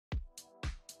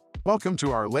Welcome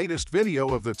to our latest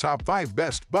video of the top 5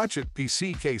 best budget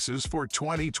PC cases for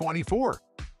 2024.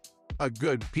 A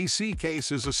good PC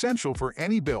case is essential for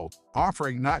any build,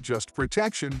 offering not just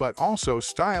protection but also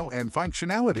style and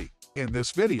functionality. In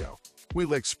this video,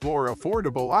 we'll explore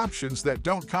affordable options that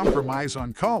don't compromise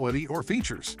on quality or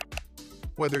features.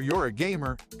 Whether you're a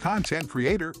gamer, content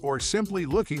creator, or simply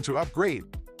looking to upgrade,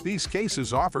 these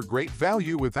cases offer great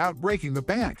value without breaking the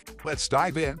bank. Let's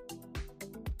dive in.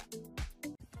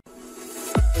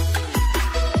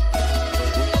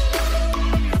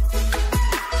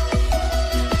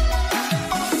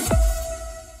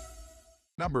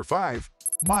 Number 5.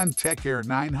 Montech Air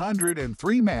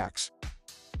 903 Max.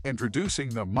 Introducing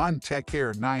the Montech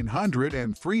Air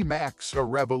 903 Max, a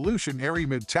revolutionary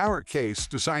mid-tower case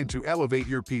designed to elevate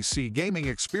your PC gaming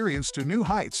experience to new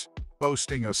heights.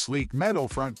 Boasting a sleek metal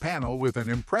front panel with an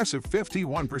impressive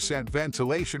 51%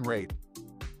 ventilation rate.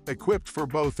 Equipped for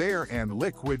both air and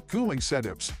liquid cooling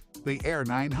setups, the Air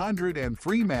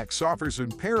 903 Max offers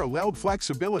unparalleled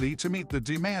flexibility to meet the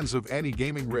demands of any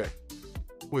gaming rig.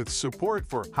 With support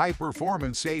for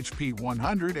high-performance HP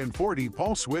 140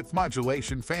 pulse-width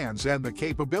modulation fans and the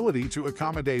capability to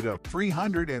accommodate a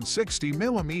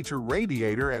 360mm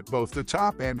radiator at both the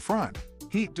top and front,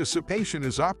 heat dissipation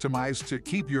is optimized to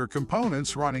keep your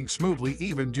components running smoothly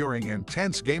even during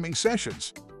intense gaming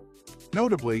sessions.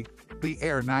 Notably, the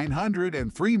Air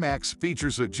 903 Max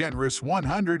features a generous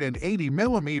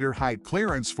 180mm height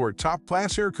clearance for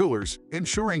top-class air coolers,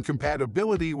 ensuring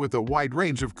compatibility with a wide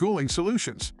range of cooling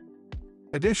solutions.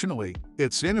 Additionally,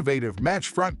 its innovative mesh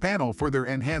front panel further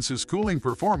enhances cooling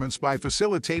performance by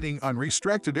facilitating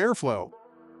unrestricted airflow.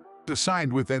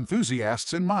 Designed with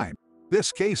enthusiasts in mind,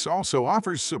 this case also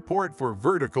offers support for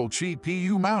vertical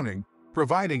GPU mounting,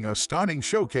 providing a stunning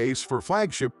showcase for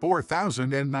flagship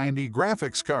 4090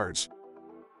 graphics cards.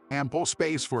 Ample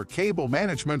space for cable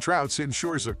management routes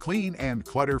ensures a clean and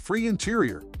clutter-free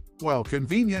interior, while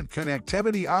convenient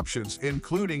connectivity options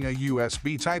including a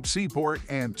USB Type-C port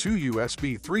and 2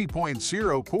 USB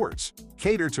 3.0 ports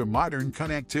cater to modern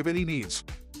connectivity needs.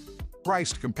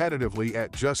 Priced competitively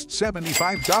at just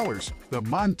 $75, the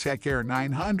Montech Air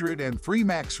 903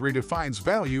 Max redefines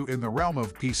value in the realm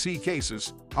of PC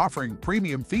cases, offering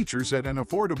premium features at an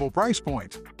affordable price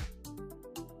point.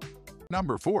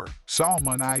 Number 4.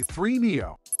 Zalman i3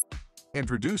 Neo.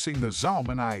 Introducing the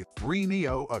Zalman i3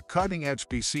 Neo, a cutting-edge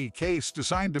PC case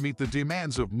designed to meet the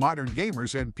demands of modern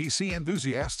gamers and PC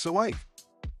enthusiasts alike.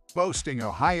 Boasting a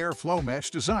high airflow mesh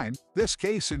design, this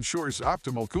case ensures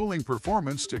optimal cooling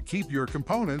performance to keep your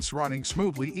components running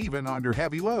smoothly even under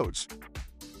heavy loads.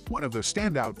 One of the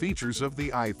standout features of the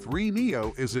i3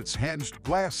 Neo is its hinged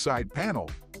glass side panel,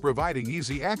 providing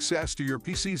easy access to your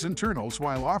PC's internals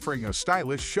while offering a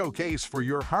stylish showcase for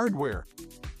your hardware.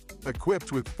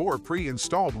 Equipped with 4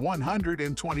 pre-installed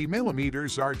 120mm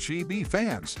ARGB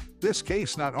fans, this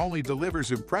case not only delivers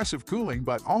impressive cooling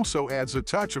but also adds a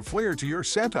touch of flair to your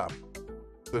setup.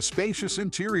 The spacious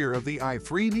interior of the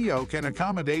i3 Neo can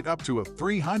accommodate up to a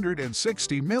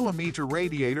 360mm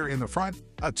radiator in the front,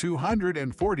 a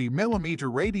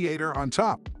 240mm radiator on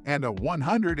top, and a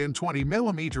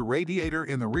 120mm radiator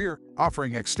in the rear,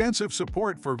 offering extensive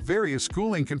support for various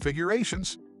cooling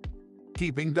configurations.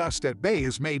 Keeping dust at bay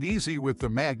is made easy with the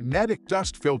magnetic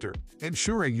dust filter,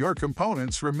 ensuring your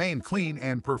components remain clean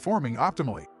and performing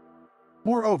optimally.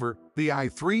 Moreover, the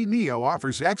i3 Neo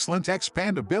offers excellent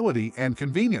expandability and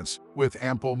convenience, with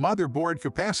ample motherboard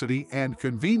capacity and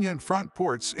convenient front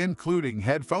ports including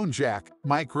headphone jack,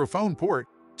 microphone port,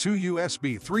 2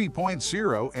 USB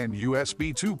 3.0 and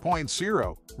USB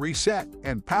 2.0, reset,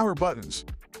 and power buttons.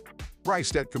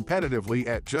 Priced at competitively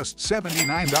at just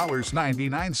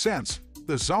 $79.99,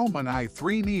 the Zalman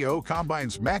i3 Neo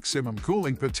combines maximum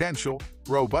cooling potential,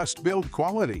 robust build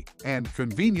quality, and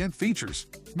convenient features,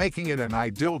 making it an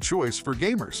ideal choice for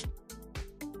gamers.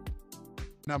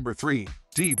 Number 3.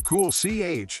 DeepCool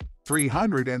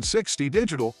CH360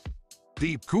 Digital.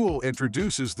 DeepCool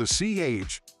introduces the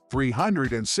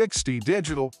CH360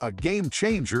 Digital, a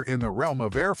game-changer in the realm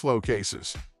of airflow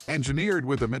cases. Engineered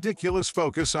with a meticulous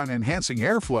focus on enhancing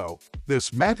airflow, this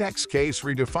Montech case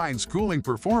redefines cooling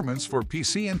performance for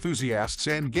PC enthusiasts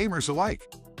and gamers alike.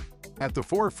 At the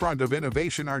forefront of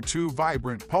innovation are 2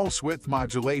 vibrant pulse-width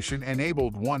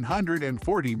modulation-enabled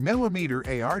 140mm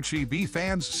ARGB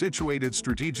fans situated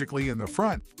strategically in the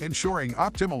front, ensuring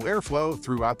optimal airflow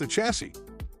throughout the chassis.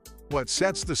 What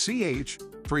sets the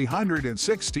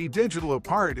CH360 Digital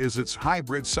apart is its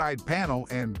hybrid side panel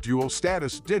and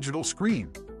dual-status digital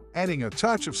screen, adding a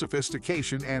touch of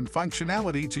sophistication and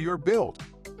functionality to your build.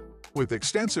 with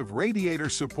extensive radiator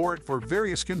support for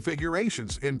various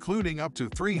configurations including up to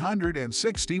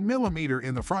 360mm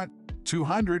in the front,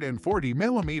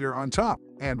 240mm on top,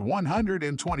 and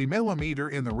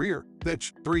 120mm in the rear. The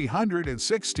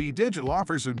 360 digital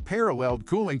offers unparalleled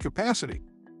cooling capacity.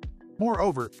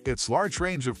 Moreover, its large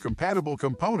range of compatible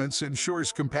components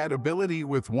ensures compatibility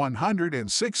with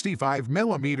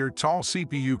 165mm tall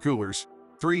CPU coolers,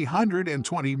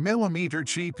 320mm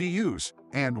GPUs,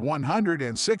 and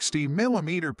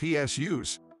 160mm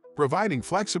PSUs, providing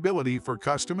flexibility for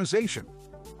customization.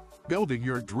 Building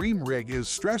your dream rig is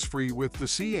stress-free with the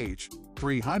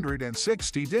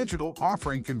CH360 digital,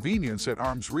 offering convenience at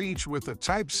arm's reach with a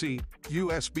Type-C,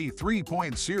 USB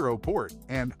 3.0 port,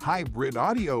 and hybrid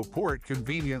audio port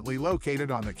conveniently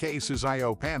located on the case's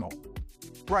I/O panel.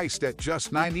 Priced at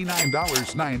just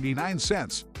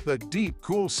 $99.99, the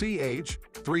DeepCool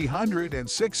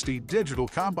CH360 digital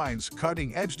combines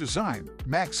cutting-edge design,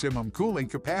 maximum cooling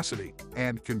capacity,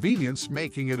 and convenience,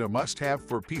 making it a must-have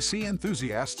for PC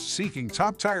enthusiasts seeking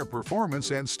top-tier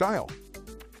performance and style.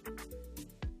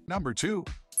 Number 2.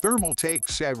 Thermaltake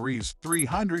Ceres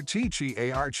 300TG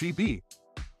ARGB.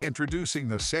 Introducing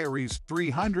the Ceres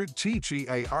 300TG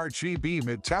ARGB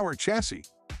mid-tower chassis,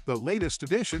 the latest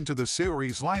addition to the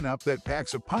Ceres lineup that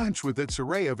packs a punch with its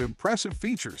array of impressive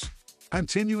features.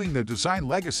 Continuing the design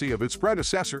legacy of its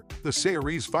predecessor, the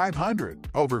Ceres 500,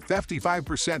 over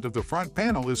 55% of the front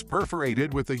panel is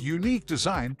perforated with a unique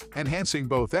design, enhancing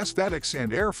both aesthetics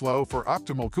and airflow for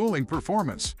optimal cooling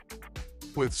performance.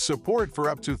 With support for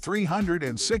up to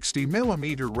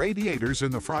 360mm radiators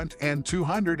in the front and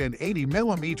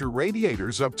 280mm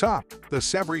radiators up top, the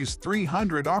Ceres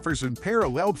 300 offers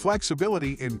unparalleled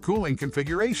flexibility in cooling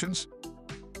configurations.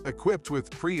 Equipped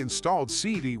with pre-installed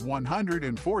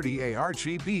CD140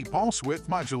 ARGB pulse width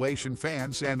modulation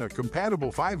fans and a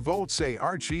compatible 5V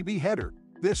ARGB header,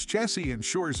 this chassis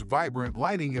ensures vibrant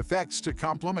lighting effects to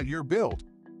complement your build.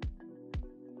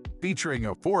 Featuring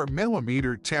a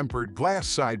 4mm tempered glass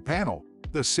side panel,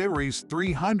 the Ceres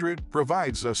 300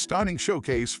 provides a stunning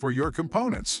showcase for your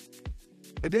components.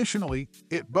 Additionally,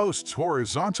 it boasts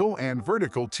horizontal and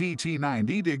vertical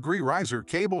TT90-degree riser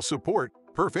cable support,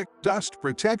 perfect dust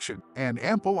protection, and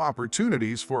ample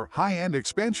opportunities for high-end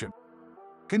expansion.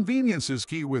 Convenience is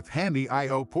key with handy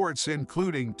I/O ports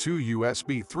including 2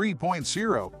 USB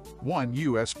 3.0, 1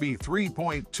 USB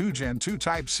 3.2 Gen 2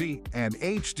 Type-C, and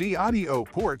HD audio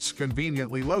ports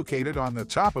conveniently located on the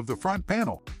top of the front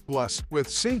panel. Plus, with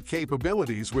sync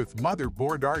capabilities with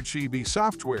motherboard RGB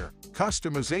software,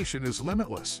 customization is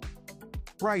limitless.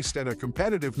 Priced at a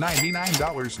competitive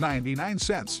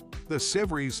 $99.99, the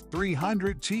Ceres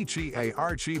 300TG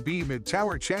ARGB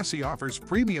mid-tower chassis offers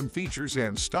premium features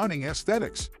and stunning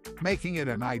aesthetics, making it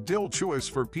an ideal choice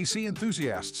for PC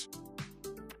enthusiasts.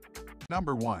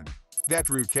 Number 1.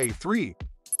 Vetroo K3.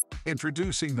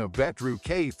 Introducing the Vetroo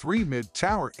K3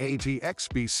 mid-tower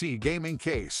ATX-PC gaming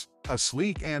case, a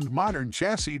sleek and modern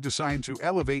chassis designed to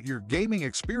elevate your gaming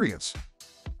experience.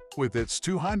 With its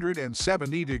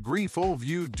 270-degree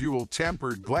full-view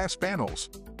dual-tempered glass panels,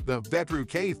 the Vetroo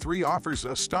K3 offers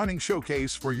a stunning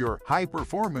showcase for your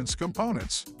high-performance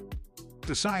components.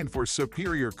 Designed for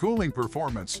superior cooling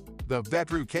performance, the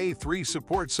Vetroo K3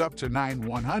 supports up to 9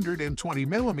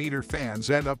 120mm fans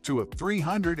and up to a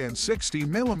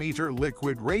 360mm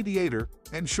liquid radiator,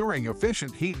 ensuring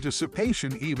efficient heat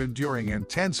dissipation even during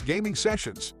intense gaming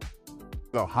sessions.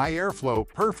 The high airflow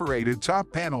perforated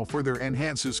top panel further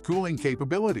enhances cooling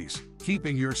capabilities,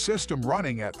 keeping your system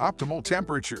running at optimal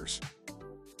temperatures.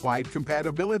 Wide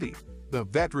compatibility. The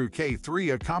Vetroo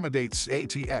K3 accommodates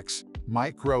ATX,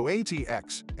 Micro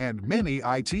ATX, and Mini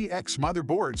ITX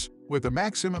motherboards, with a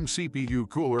maximum CPU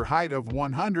cooler height of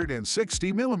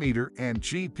 160mm and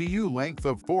GPU length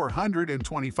of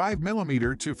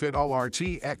 425mm to fit all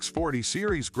RTX 40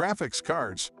 series graphics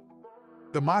cards.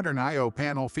 The modern I/O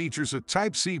panel features a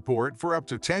Type-C port for up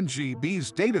to 10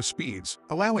 GB's data speeds,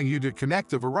 allowing you to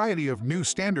connect a variety of new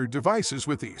standard devices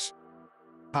with ease.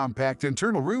 Compact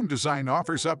internal room design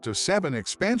offers up to 7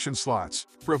 expansion slots,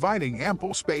 providing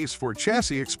ample space for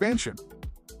chassis expansion.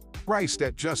 Priced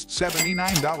at just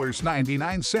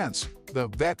 $79.99, the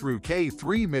Vetroo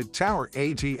K3 mid-tower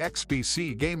ATX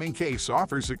PC gaming case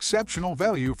offers exceptional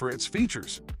value for its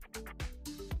features.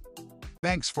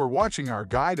 Thanks for watching our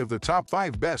guide of the top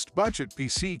 5 best budget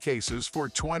PC cases for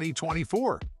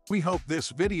 2024. We hope this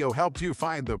video helped you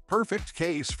find the perfect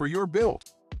case for your build.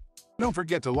 Don't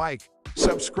forget to like,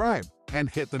 subscribe, and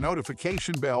hit the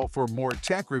notification bell for more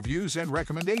tech reviews and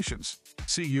recommendations.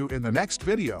 See you in the next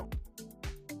video.